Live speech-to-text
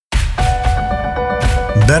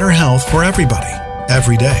better health for everybody,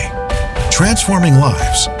 every day. Transforming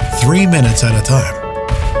lives, 3 minutes at a time.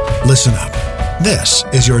 Listen up. This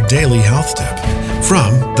is your daily health tip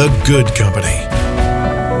from The Good Company.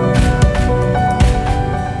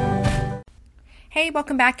 Hey,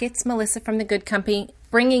 welcome back. It's Melissa from The Good Company,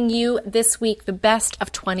 bringing you this week the best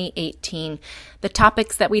of 2018. The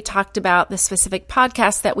topics that we talked about, the specific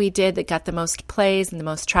podcasts that we did that got the most plays and the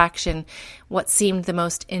most traction, what seemed the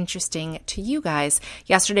most interesting to you guys.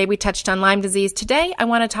 Yesterday we touched on Lyme disease. Today I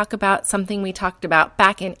want to talk about something we talked about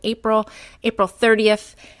back in April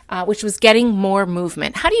 30th, which was getting more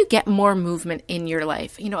movement. How do you get more movement in your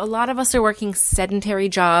life? You know, a lot of us are working sedentary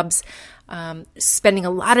jobs, spending a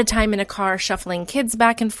lot of time in a car, shuffling kids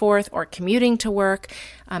back and forth or commuting to work,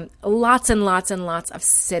 lots and lots and lots of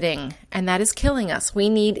sitting, and that is killing us. We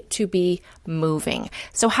need to be moving.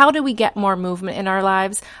 So how do we get more movement in our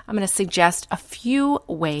lives? I'm going to suggest a few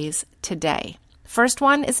ways today. First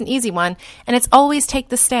one is an easy one, and it's always take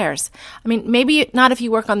the stairs. I mean, maybe not if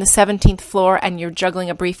you work on the 17th floor and you're juggling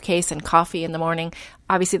a briefcase and coffee in the morning.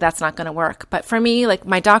 Obviously, that's not going to work. But for me, like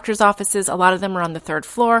my doctor's offices, a lot of them are on the 3rd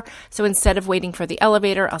floor. So instead of waiting for the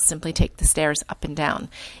elevator, I'll simply take the stairs up and down.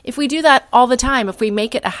 If we do that all the time, if we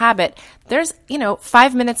make it a habit, there's,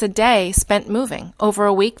 5 minutes a day spent moving. Over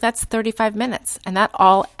a week, that's 35 minutes, and that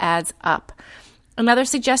all adds up. Another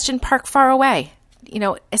suggestion, park far away.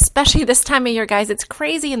 Especially this time of year, guys, it's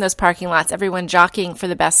crazy in those parking lots, everyone jockeying for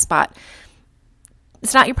the best spot.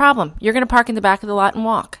 It's not your problem. You're going to park in the back of the lot and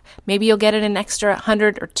walk. Maybe you'll get in an extra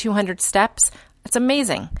 100 or 200 steps. It's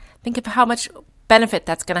amazing. Think of how much benefit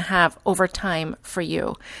that's going to have over time for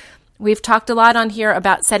you. We've talked a lot on here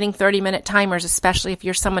about setting 30-minute timers, especially if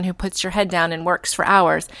you're someone who puts your head down and works for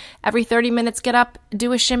hours. Every 30 minutes, get up,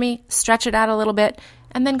 do a shimmy, stretch it out a little bit,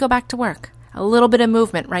 and then go back to work. A little bit of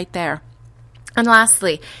movement right there. And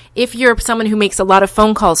lastly, if you're someone who makes a lot of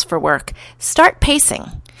phone calls for work, start pacing.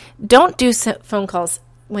 Don't do phone calls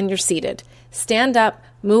when you're seated. Stand up,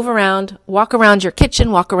 move around, walk around your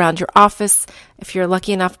kitchen, walk around your office. If you're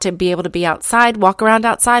lucky enough to be able to be outside, walk around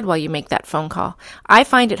outside while you make that phone call. I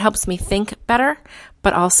find it helps me think better,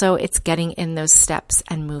 but also it's getting in those steps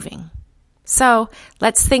and moving. So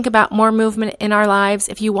let's think about more movement in our lives.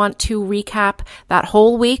 If you want to recap that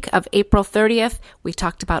whole week of April 30th, we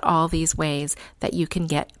talked about all these ways that you can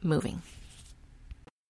get moving.